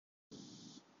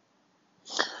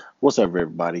What's up,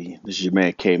 everybody? This is your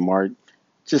man Kmart.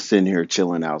 Just sitting here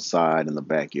chilling outside in the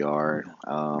backyard.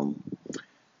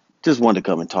 Just wanted to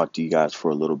come and talk to you guys for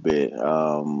a little bit.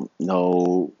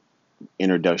 No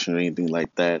introduction or anything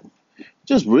like that.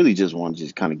 Just really just wanted to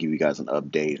just kind of give you guys an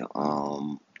update.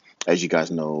 As you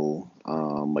guys know,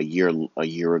 a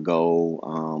year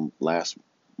ago,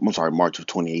 I'm sorry, March of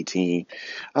 2018,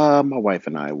 my wife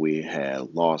and we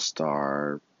had lost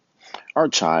our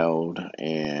child,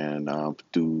 and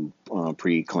through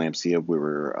preeclampsia, we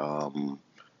were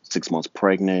 6 months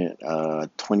pregnant,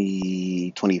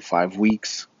 25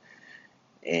 weeks,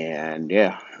 and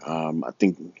yeah, I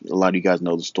think a lot of you guys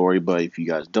know the story, but if you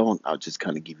guys don't, I'll just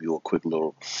kind of give you a quick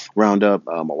little roundup.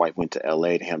 My wife went to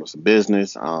LA to handle some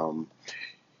business.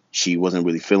 She wasn't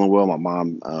really feeling well. My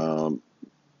mom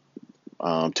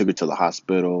took her to the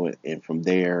hospital, and from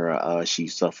there, she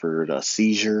suffered a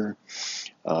seizure.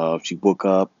 She woke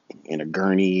up in a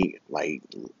gurney, like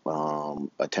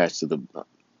attached to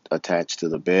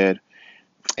the bed,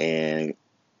 and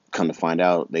come to find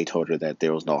out, they told her that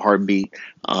there was no heartbeat.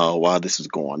 While this was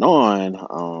going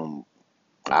on,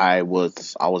 I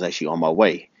was actually on my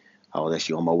way. I was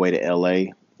actually on my way to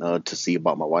LA to see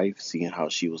about my wife, seeing how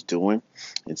she was doing,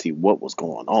 and see what was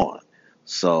going on.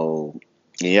 So,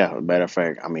 yeah, matter of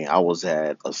fact, I mean,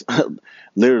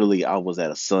 literally, I was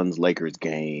at a Suns Lakers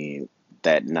game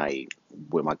that night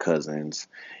with my cousins,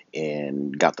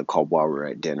 and got the call while we were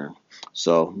at dinner.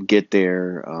 So get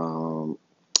there.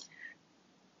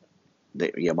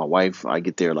 Yeah, my wife, I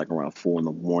get there like around 4 in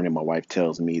the morning. My wife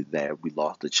tells me that we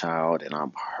lost a child, and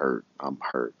I'm hurt. I'm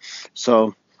hurt.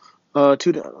 So,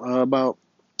 about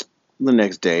the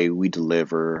next day, we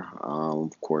deliver.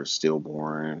 Of course,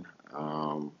 stillborn.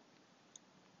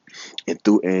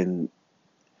 And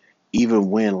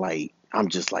even when, like, I'm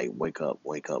just like, wake up,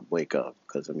 wake up, wake up,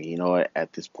 because I mean, you know,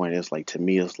 at this point, it's like, to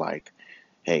me, it's like,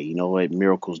 hey, you know what?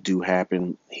 Miracles do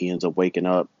happen. He ends up waking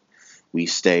up. We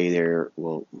stay there.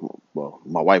 Well,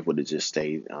 my wife would have just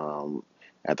stayed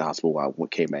at the hospital while I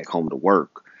came back home to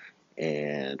work,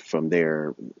 and from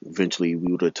there, eventually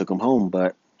we would have took him home,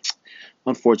 but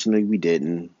unfortunately, we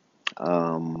didn't.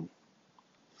 Um,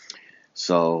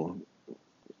 so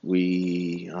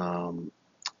we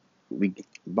we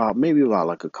about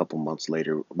like a couple months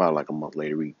later, about like a month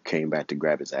later, we came back to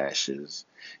grab his ashes,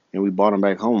 and we brought him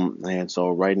back home. And so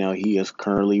right now, he is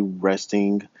currently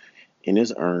resting in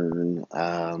his urn,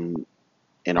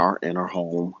 in our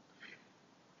home.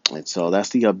 And so that's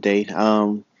the update.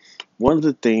 One of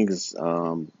the things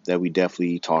that we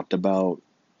definitely talked about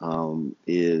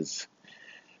is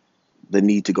the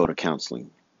need to go to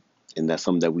counseling, and that's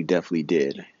something that we definitely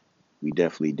did. We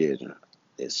definitely did.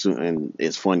 And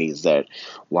it's funny is that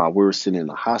while we were sitting in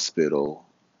the hospital,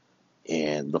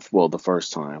 and the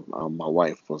first time, my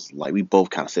wife was like, we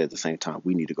both kind of said at the same time,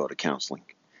 we need to go to counseling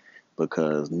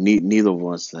because neither of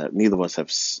us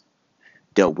have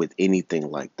dealt with anything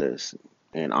like this.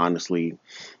 And honestly,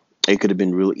 it could have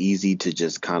been real easy to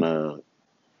just kind of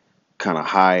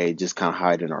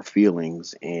hide in our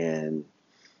feelings, and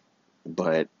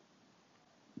but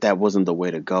that wasn't the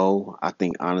way to go. I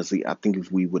think honestly, I think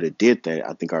if we would have did that,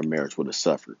 I think our marriage would have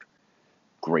suffered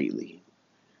greatly.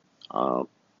 Um,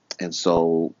 and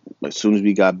so as soon as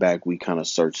we got back, we kind of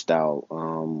searched out.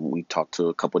 We talked to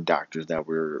a couple of doctors that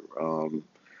was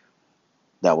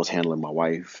handling my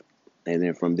wife, and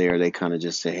then from there, they kind of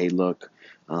just said, "Hey, look,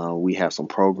 we have some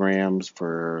programs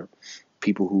for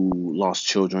people who lost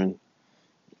children."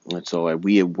 And so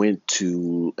we had went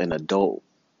to an adult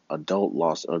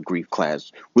loss or grief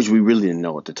class, which we really didn't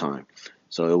know at the time.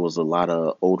 So it was a lot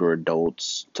of older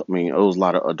adults. I mean, it was a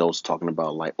lot of adults talking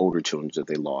about like older children that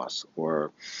they lost,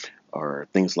 or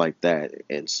things like that.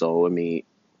 And so I mean,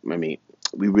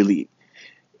 we really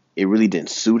it really didn't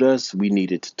suit us. We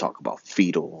needed to talk about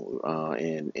fetal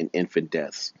and infant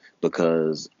deaths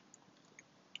because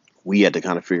we had to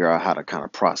kind of figure out how to kind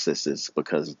of process this,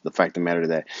 because the fact of the matter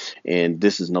that, and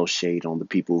this is no shade on the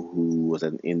people who was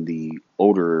in the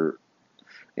older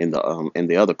in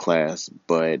the other class,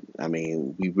 but I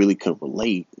mean, we really couldn't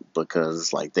relate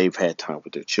because like they've had time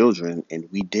with their children and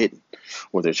we didn't,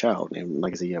 or their child, and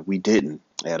like I said, yeah, we didn't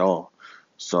at all.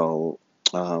 So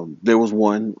there was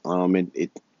one, and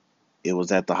it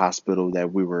was at the hospital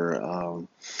that we were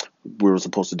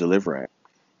supposed to deliver at,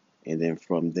 and then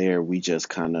from there we just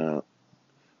kind of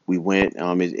we went.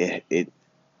 It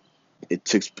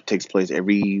takes place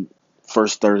every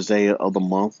first Thursday of the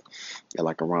month at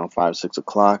like around 5, 6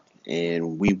 o'clock,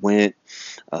 and we went.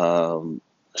 Um,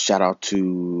 Shout out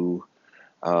to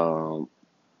um,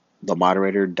 the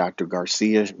moderator, Dr.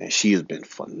 Garcia. Man, she has been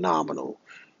phenomenal,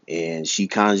 and she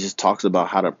kind of just talks about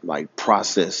how to like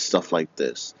process stuff like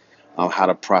this. how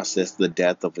to process the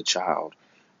death of a child,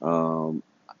 um,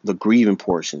 the grieving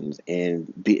portions,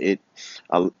 and be it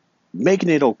uh, making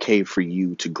it okay for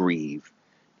you to grieve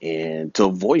and to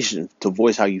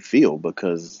voice how you feel,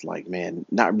 because like, man,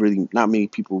 not many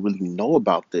people really know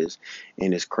about this.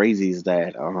 And it's crazy is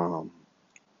that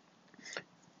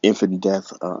infant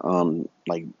death,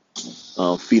 like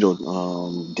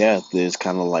fetal death is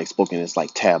kind of like spoken as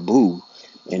like taboo,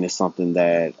 and it's something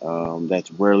that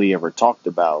that's rarely ever talked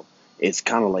about. It's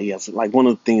kind of like, yes, like one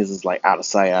of the things is like out of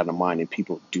sight, out of mind, and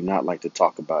people do not like to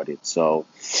talk about it. So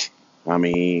I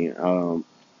mean,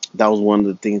 that was one of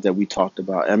the things that we talked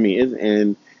about. I mean,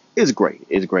 and it's great.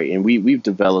 It's great, and we've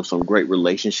developed some great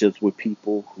relationships with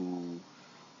people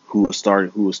who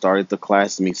started the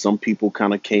class. I mean, some people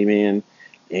kind of came in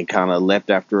and kind of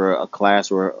left after a class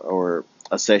or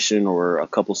a session or a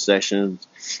couple sessions.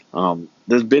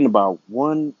 There's been about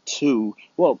one, two.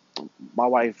 Well, my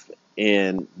wife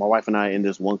my wife and I and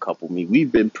this one couple,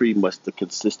 we've been pretty much the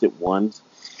consistent ones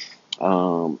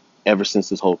ever since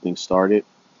this whole thing started.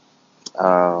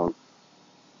 Um,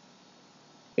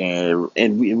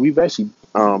 and we've actually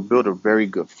built a very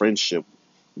good friendship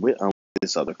with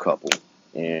this other couple,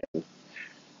 and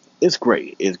it's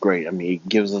great. It's great. I mean, it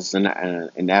gives us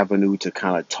an avenue to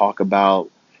kind of talk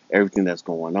about everything that's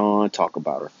going on, talk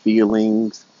about our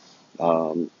feelings,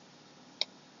 um,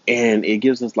 and it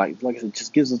gives us like I said,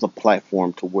 just gives us a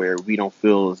platform to where we don't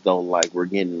feel as though like we're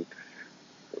getting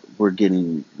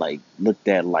like looked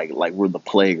at like we're the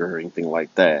plague or anything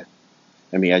like that.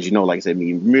 I mean, as you know, like I said,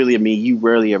 you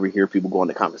rarely ever hear people go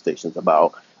into conversations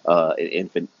about an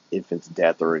infant's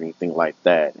death or anything like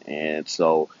that, and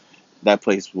so that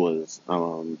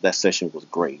session was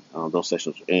great. Those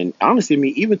sessions, and honestly, I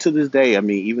mean, even to this day, I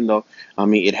mean, even though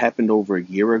it happened over a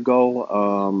year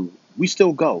ago, we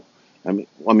still go. Since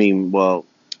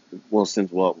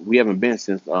we haven't been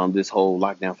since this whole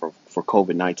lockdown for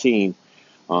COVID-19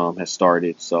 has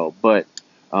started. So, but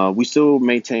we still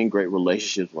maintain great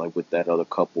relationships like with that other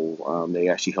couple. They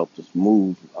actually helped us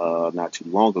move not too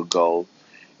long ago,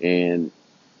 and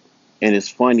it's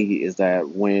funny is that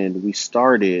when we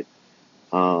started.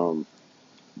 Um,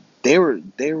 they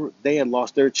had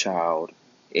lost their child,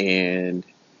 and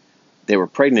they were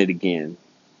pregnant again.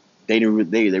 They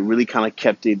didn't they really kind of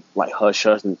kept it like hush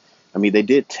hush, and I mean they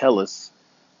did tell us.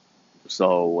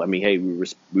 So I mean, hey, we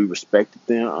respected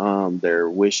them their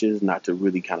wishes not to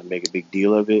really kind of make a big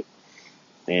deal of it,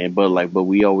 and but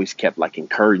we always kept like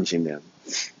encouraging them,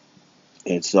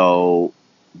 and so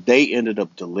they ended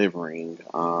up delivering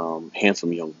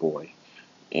handsome young boy.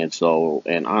 And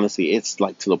honestly, it's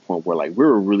like to the point where like we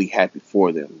were really happy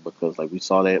for them, because like we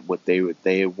saw that what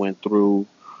they went through,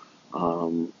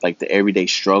 like the everyday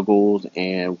struggles.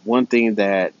 And one thing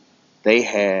that they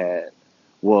had,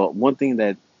 well, one thing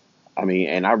that I mean,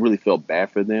 and I really felt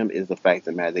bad for them, is the fact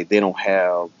that, man, they don't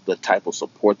have the type of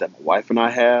support that my wife and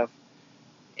I have.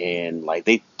 And like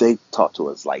they talk to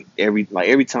us like every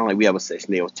time like we have a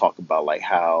session, they will talk about like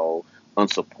how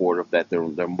unsupportive that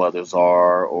their mothers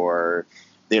are, or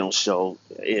they don't show.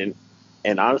 And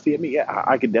honestly, I mean, yeah,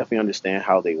 I could definitely understand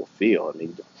how they will feel. I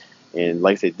mean, and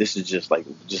like I said, this is just like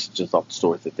just off the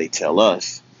stories that they tell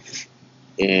us.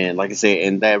 And like I said,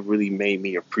 and that really made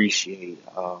me appreciate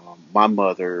my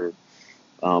mother,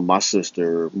 my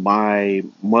sister, my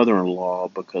mother-in-law,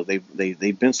 because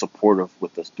they've been supportive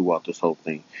with us throughout this whole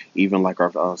thing. Even like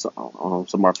some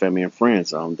of our family and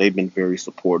friends, they've been very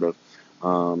supportive.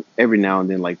 Every now and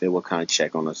then, like they will kind of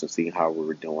check on us and see how we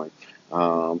were doing.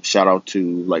 Shout out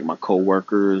to like my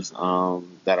coworkers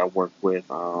that I work with.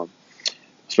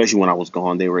 Especially when I was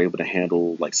gone, they were able to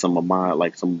handle like some of my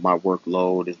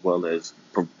workload, as well as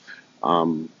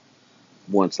um,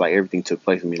 once like everything took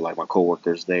place with me, like my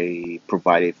coworkers, they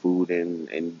provided food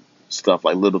and stuff,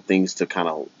 like little things to kind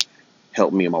of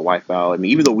help me and my wife out. I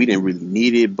mean, even though we didn't really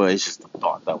need it, but it's just the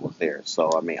thought that was there.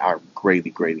 So I mean, I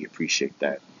greatly, greatly appreciate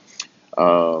that.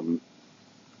 Um,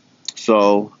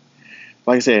 so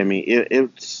like I said, I mean,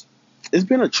 it's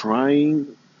been a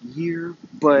trying year,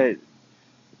 but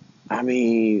I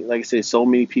mean, like I said, so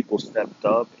many people stepped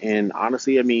up, and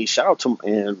honestly, I mean, shout out to,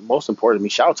 and most importantly,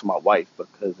 shout out to my wife,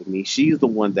 because I mean, she's the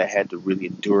one that had to really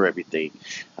endure everything.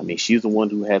 I mean, she's the one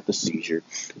who had the seizure.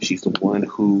 She's the one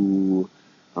who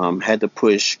had to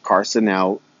push Carson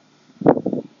out,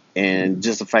 and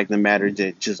just the fact of the matter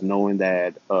that just knowing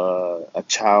that a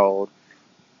child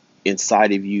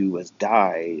inside of you has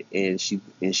died, and she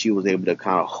was able to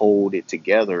kind of hold it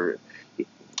together.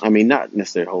 I mean, not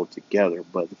necessarily hold it together,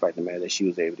 but the fact of the matter that she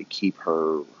was able to keep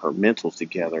her mentals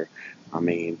together. I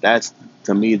mean, that's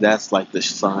to me, that's like the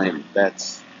sign.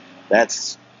 That's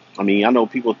I mean, I know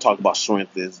people talk about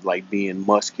strength as like being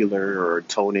muscular or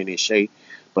toned in shape,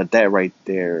 but that right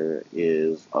there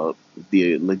is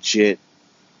the legit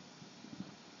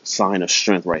sign of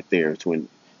strength right there to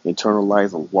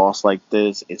internalize a loss like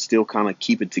this and still kind of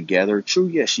keep it together. True,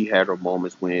 yes, she had her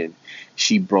moments when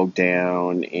she broke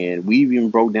down, and we even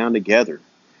broke down together.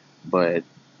 But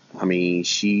I mean,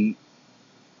 she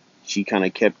kind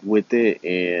of kept with it,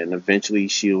 and eventually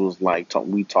she was like,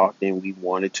 we talked and we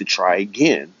wanted to try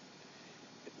again.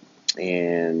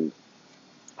 And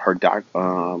her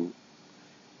I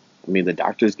mean, the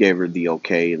doctors gave her the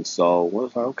okay, and so we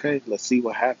was like, okay, let's see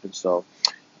what happens. So,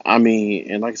 I mean,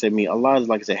 and like I said, I mean, a lot of,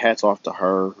 like I said, hats off to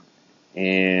her.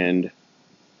 And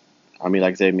I mean,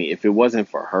 like I said, I mean, if it wasn't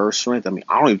for her strength, I mean,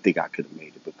 I don't even think I could have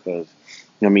made it because,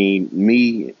 I mean,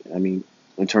 I mean,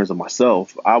 in terms of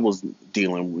myself, I was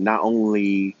dealing not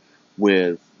only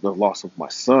with the loss of my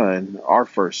son, our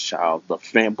first child, both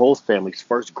families'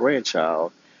 first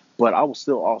grandchild, but I was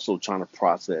still also trying to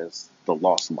process the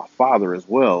loss of my father as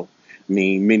well. I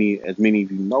mean, as many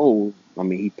of you know, I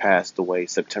mean, he passed away in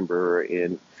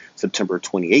September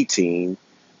 2018,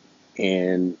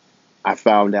 and I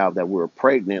found out that we were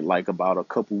pregnant like about a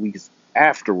couple weeks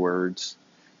afterwards,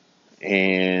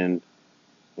 and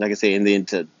like I said, and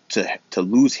then to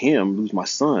lose my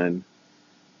son.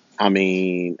 I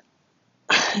mean,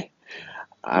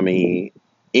 I mean,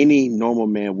 any normal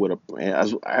man would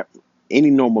have, any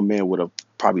normal man would have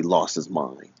probably lost his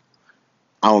mind.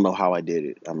 I don't know how I did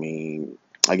it. I mean,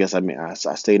 I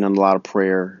stayed in a lot of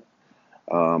prayer.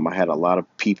 I had a lot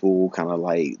of people kind of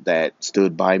like that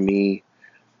stood by me,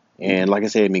 and like I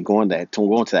said, I mean, going to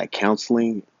that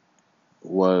counseling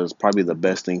was probably the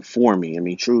best thing for me. I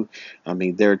mean, true. I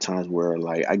mean, there are times where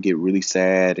like I get really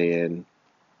sad, and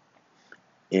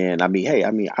I mean, hey, I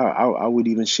mean, I would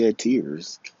even shed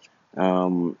tears.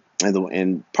 And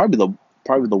probably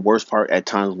the worst part at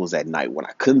times was at night when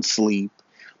I couldn't sleep.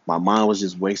 My mind was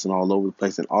just wasting all over the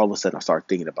place, and all of a sudden I started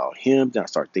thinking about him. Then I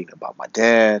started thinking about my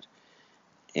dad,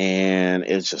 and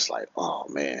it's just like, oh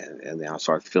man. And then I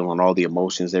started feeling all the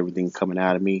emotions, everything coming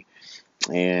out of me,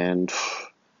 and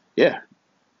yeah,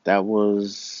 that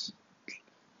was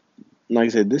like I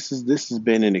said, this has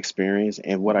been an experience,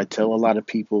 and what I tell a lot of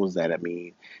people is that I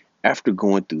mean, after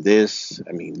going through this,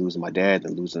 I mean, losing my dad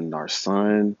and losing our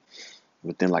son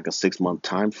within like a 6 month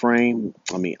time frame,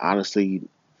 I mean, honestly,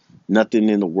 nothing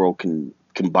in the world can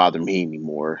bother me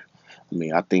anymore. I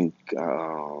mean, I think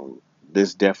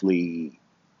this definitely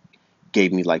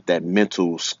gave me like that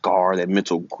mental scar, that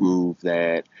mental groove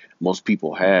that most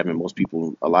people have, and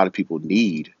a lot of people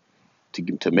need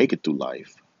to make it through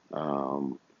life.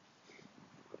 Um,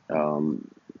 um,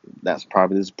 this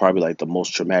is probably like the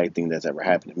most traumatic thing that's ever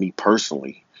happened to me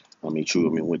personally. I mean, true.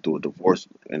 I mean, went through a divorce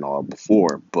and all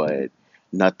before, but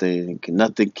nothing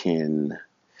can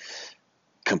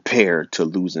compare to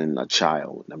losing a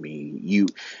child. I mean, you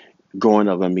growing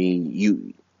up. I mean,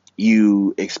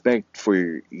 you expect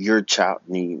for your child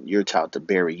to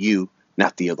bury you,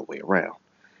 not the other way around.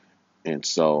 And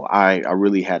so I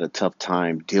really had a tough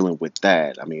time dealing with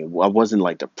that. I mean, I wasn't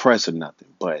like depressed or nothing,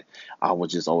 but I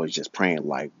was just always just praying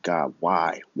like, God,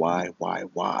 why?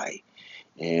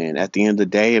 And at the end of the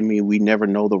day, I mean, we never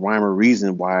know the rhyme or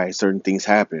reason why certain things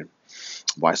happen,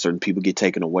 why certain people get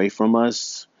taken away from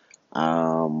us.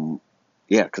 Um,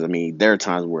 yeah, because I mean, there are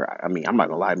times where I mean, I'm not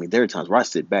gonna lie. I mean, there are times where I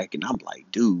sit back and I'm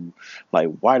like, dude, like,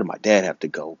 why did my dad have to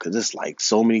go? Because it's like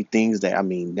so many things that I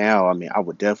mean, now I mean, I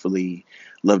would definitely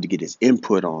love to get his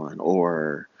input on,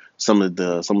 or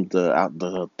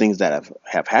the things that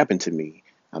have happened to me.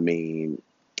 I mean,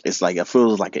 it's like it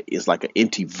feels like it's like an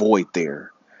empty void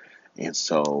there, and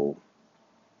so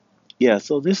yeah,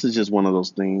 so this is just one of those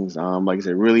things. Like I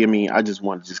said, really, I mean, I just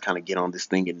want to just kind of get on this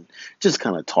thing and just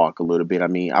kind of talk a little bit. I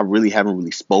mean, I really haven't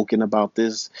really spoken about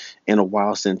this in a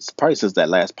while probably since that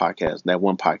last podcast, that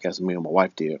one podcast me and my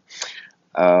wife did.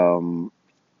 Um,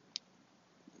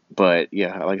 but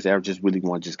yeah, like I said, I just really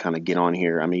want to just kind of get on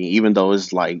here. I mean, even though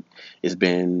it's like it's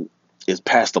been it's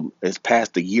past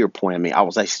the year point. I mean, I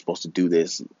was actually supposed to do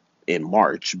this in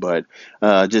March, but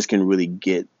just can really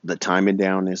get the timing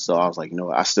down. And so I was like,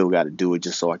 I still got to do it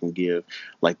just so I can give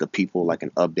like the people like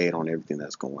an update on everything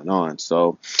that's going on.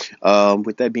 So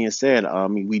with that being said, I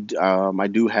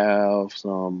do have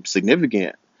some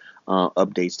significant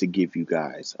updates to give you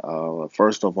guys.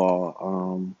 First of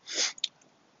all,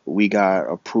 we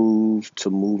got approved to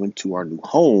move into our new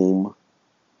home,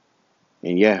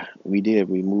 and yeah, we did.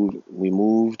 We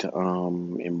moved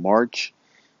in March.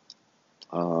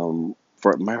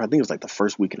 For I think it was like the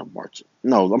first weekend of March.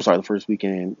 No, I'm sorry, the first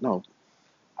weekend. No,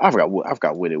 I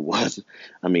forgot what it was.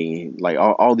 I mean, like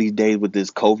all these days with this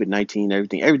COVID-19,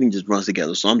 everything just runs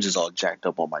together. So I'm just all jacked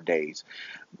up on my days.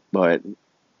 But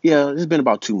yeah, it's been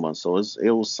about 2 months, so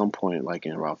it was some point like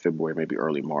in around February, maybe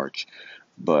early March.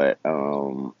 But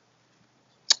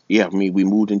yeah, I mean, we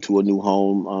moved into a new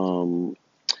home,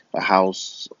 a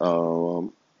house,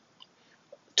 2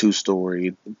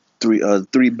 story,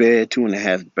 three bed,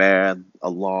 2.5 bath, a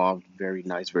loft, very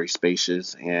nice, very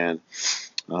spacious, and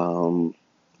um,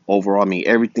 overall, I mean,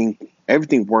 everything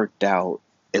worked out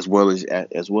as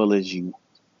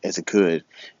it could.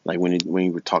 Like when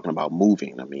you were talking about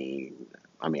moving, I mean,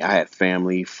 I had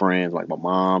family, friends, like my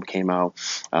mom came out.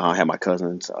 I had my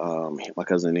cousins, my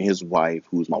cousin and his wife,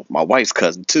 who's my wife's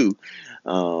cousin too.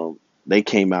 They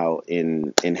came out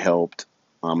and helped.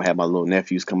 I had my little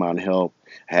nephews come out and help.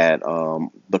 Had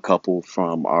the couple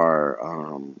from our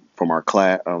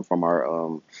class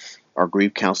our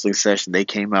grief counseling session. They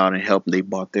came out and helped. They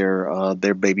brought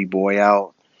their baby boy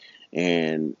out,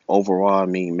 and overall, I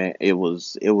mean, man, it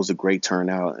was a great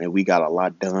turnout, and we got a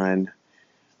lot done.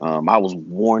 I was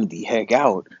worn the heck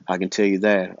out. I can tell you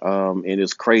that. And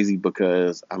it's crazy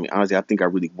because I mean, honestly, I think I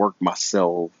really worked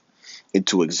myself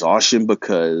into exhaustion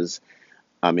because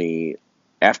I mean,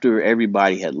 after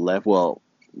everybody had left, well,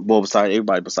 besides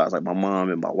everybody besides like my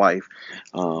mom and my wife,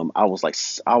 I was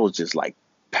just like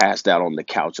passed out on the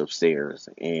couch upstairs,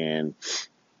 and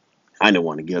I didn't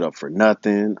want to get up for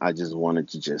nothing. I just wanted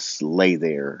to just lay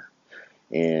there,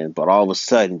 and but all of a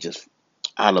sudden, just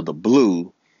out of the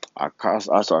blue, I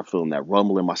started feeling that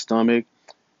rumble in my stomach,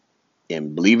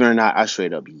 and believe it or not, I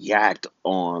straight up yacked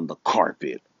on the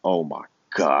carpet. Oh my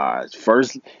God.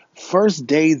 First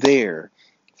day there.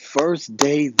 First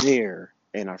day there.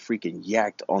 And I freaking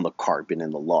yacked on the carpet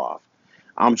in the loft.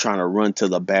 I'm trying to run to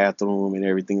the bathroom and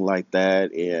everything like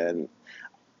that. And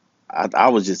I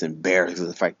was just embarrassed of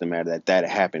the fact of the matter that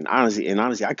happened.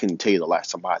 Honestly, I couldn't tell you the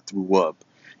last time I threw up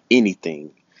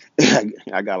anything.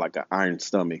 I got like an iron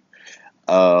stomach.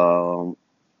 Um,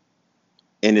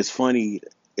 and it's funny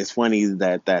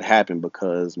that that happened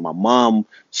because my mom,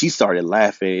 she started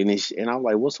laughing, and I'm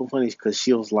like, what's so funny? Because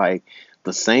she was like,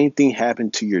 the same thing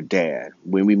happened to your dad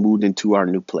when we moved into our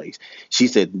new place. She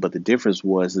said, but the difference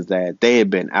was is that they had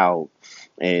been out,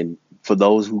 and for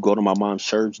those who go to my mom's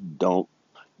church, don't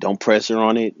press her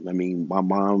on it. I mean, my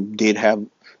mom did have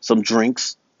some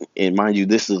drinks, and mind you,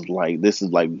 this is like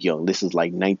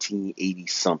 1980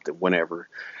 something, whenever,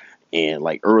 and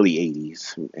like early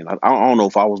 80s. And I don't know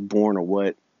if I was born or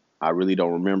what. I really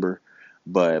don't remember.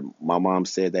 But my mom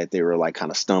said that they were like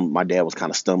kind of my dad was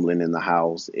kind of stumbling in the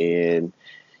house, and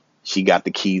she got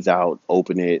the keys out,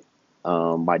 opened it.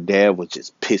 My dad was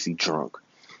just pissy drunk.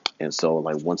 And so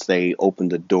like once they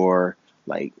opened the door,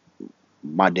 like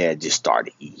my dad just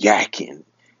started yakking.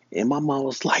 And my mom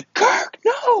was like, Kirk,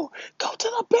 no, go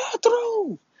to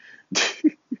the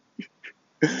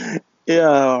bathroom.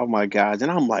 Yeah, oh my gosh.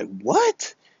 And I'm like,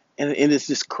 what? And it's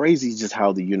just crazy just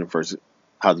how the universe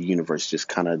just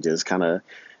kind of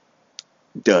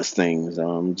does things.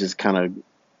 Just kind of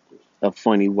a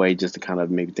funny way just to kind of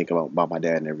maybe think about my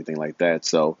dad and everything like that.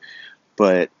 So,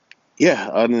 but yeah,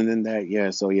 other than that, yeah,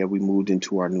 so yeah, we moved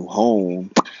into our new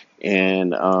home,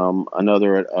 and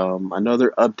another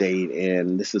update,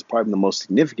 and this is probably the most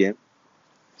significant,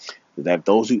 that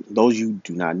those you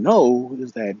do not know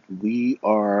is that we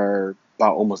are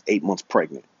about almost 8 months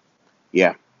pregnant.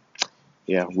 Yeah,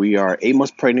 yeah, we are 8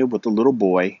 months pregnant with a little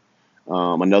boy,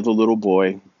 another little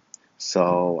boy.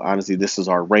 So honestly, this is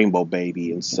our rainbow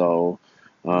baby, and so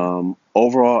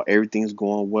overall everything's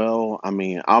going well. I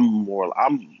mean, I'm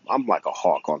like a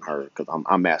hawk on her because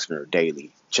I'm asking her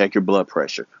daily, check your blood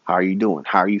pressure. How are you doing?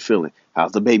 How are you feeling?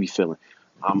 How's the baby feeling?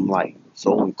 I'm like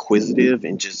so inquisitive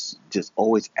and just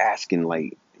always asking,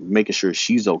 like making sure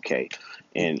she's okay.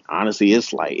 And honestly,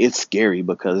 it's scary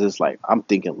because it's like I'm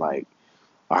thinking like,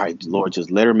 all right, Lord,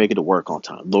 just let her make it to work on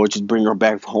time. Lord, just bring her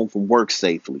back home from work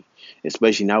safely.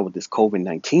 Especially now with this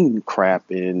COVID-19 crap,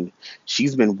 and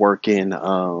she's been working.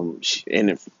 And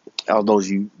if those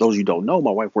you don't know,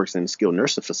 my wife works in a skilled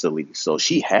nursing facility, so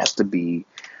she has to be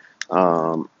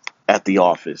um, at the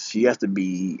office. She has to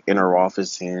be in her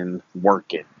office and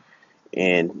working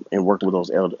and working with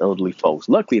those elderly folks.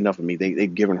 Luckily enough for me,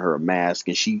 they've given her a mask,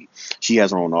 and she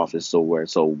has her own office. So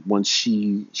once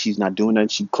she's not doing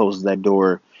that, she closes that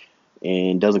door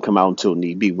and doesn't come out until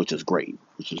need be, which is great.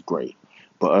 Which is great.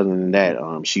 But other than that,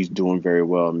 she's doing very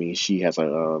well. I mean, she has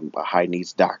a high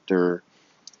needs doctor.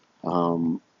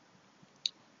 Um,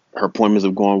 her appointments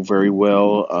have gone very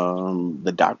well.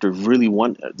 The doctors really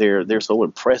they're so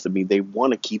impressed. I mean, they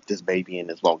want to keep this baby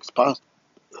in as long as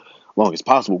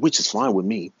possible, which is fine with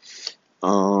me.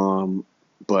 Um,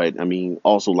 But I mean,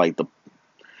 also like the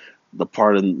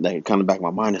part of that kind of back of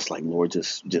my mind is like, Lord,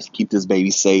 just keep this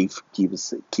baby safe, keep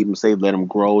him safe, let him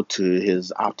grow to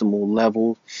his optimal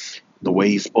level, the way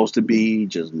he's supposed to be.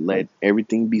 Just let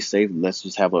everything be safe. Let's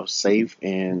just have a safe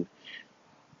and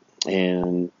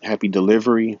happy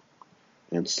delivery.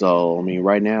 And so, I mean,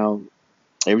 right now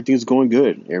everything's going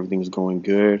good. Everything's going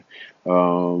good.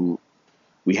 Um,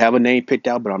 we have a name picked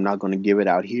out, but I'm not going to give it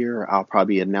out here. I'll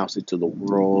probably announce it to the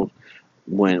world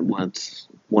when once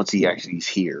he actually is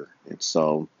here. And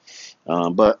so,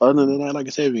 but other than that, like I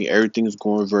said, I mean, everything's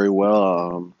going very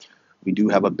well. We do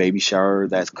have a baby shower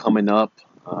that's coming up.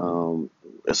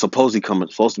 It's supposed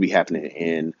to be happening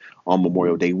in on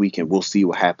Memorial Day weekend. We'll see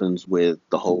what happens with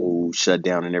the whole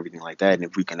shutdown and everything like that, and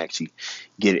if we can actually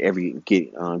get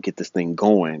this thing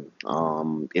going.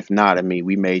 If not, I mean,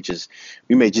 we may just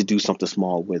do something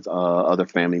small with other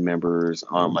family members,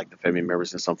 like the family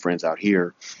members and some friends out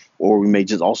here, or we may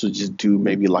just do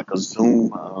maybe like a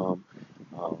Zoom. Um,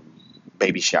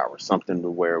 Baby shower, something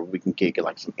to where we can get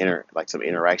like some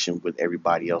interaction with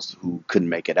everybody else who couldn't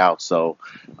make it out. So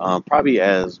probably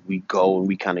as we go and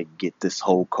we kind of get this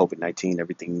whole COVID-19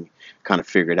 everything kind of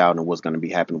figured out and what's going to be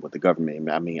happening with the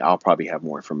government. I mean, I'll probably have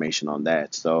more information on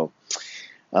that. So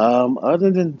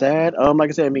other than that, like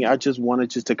I said, I mean, I just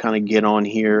wanted just to kind of get on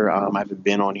here. I haven't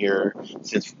been on here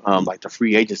since like the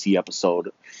free agency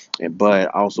episode,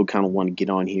 but I also kind of want to get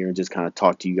on here and just kind of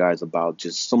talk to you guys about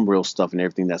just some real stuff and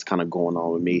everything that's kind of going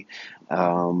on with me,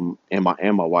 and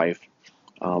my wife.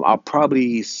 I'll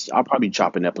probably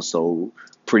drop an episode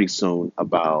pretty soon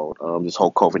about this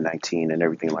whole COVID-19 and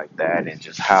everything like that, and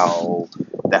just how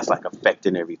that's like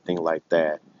affecting everything like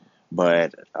that.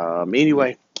 But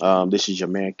anyway, this is your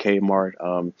man Kmart.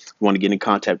 If you want to get in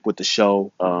contact with the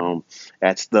show,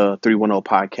 that's the 310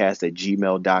 podcast at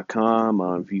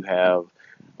gmail.com. If you have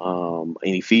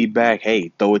any feedback,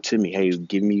 hey, throw it to me. Hey,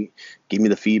 give me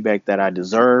the feedback that I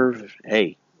deserve.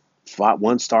 Hey,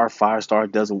 1 star, 5 star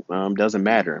doesn't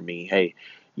matter. I mean, hey,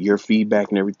 your feedback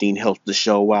and everything helps the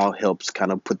show out, helps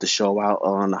kind of put the show out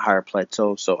on a higher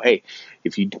plateau. So hey,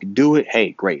 if you can do it,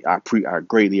 hey, great. I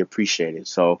greatly appreciate it.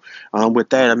 So with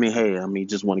that, I mean, hey, I mean,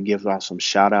 just want to give out some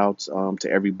shout outs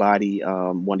to everybody.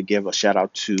 Want to give a shout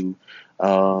out to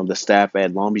the staff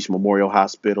at Long Beach Memorial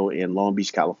Hospital in Long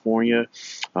Beach, California.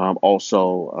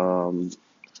 Also,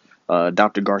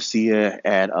 Dr. Garcia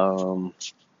at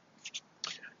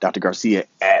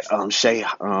Shea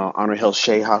Honor Health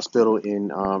Shea Hospital in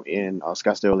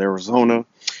Scottsdale, Arizona.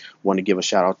 Want to give a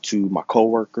shout out to my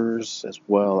coworkers as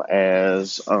well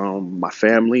as my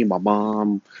family, my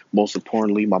mom, most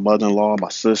importantly, my mother-in-law, my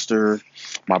sister,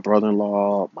 my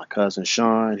brother-in-law, my cousin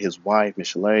Sean, his wife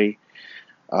Michelle,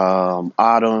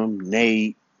 Autumn,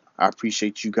 Nate. I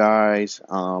appreciate you guys.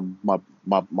 My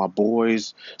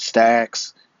boys,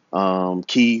 Stacks,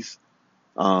 Keith,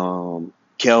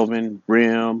 Kelvin,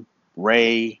 Rim,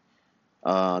 Ray,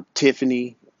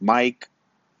 Tiffany, Mike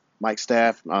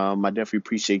staff. I definitely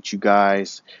appreciate you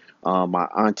guys. My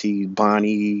auntie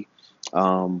Bonnie,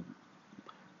 um,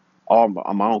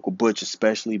 my uncle Butch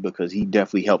especially because he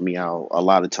definitely helped me out a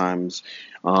lot of times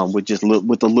with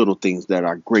with the little things that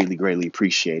I greatly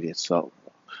appreciated. So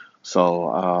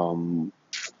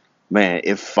man,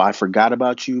 if I forgot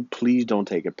about you, please don't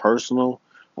take it personal.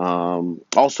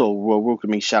 Also, real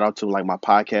quick, shout out to like my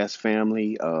podcast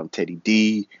family, Teddy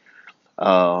D, the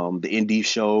Indie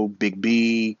Show, Big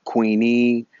B,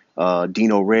 Queenie,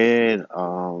 Dino Red,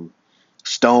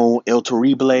 Stone, El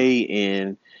Terrible,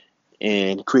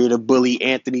 and Creative Bully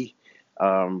Anthony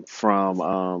from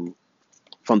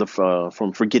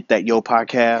Forget That Yo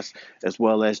podcast, as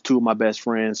well as two of my best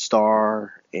friends,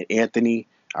 Star and Anthony.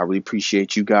 I really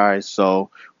appreciate you guys. So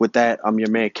with that, I'm your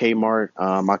man Kmart.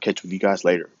 I'll catch with you guys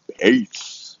later.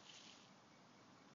 Peace.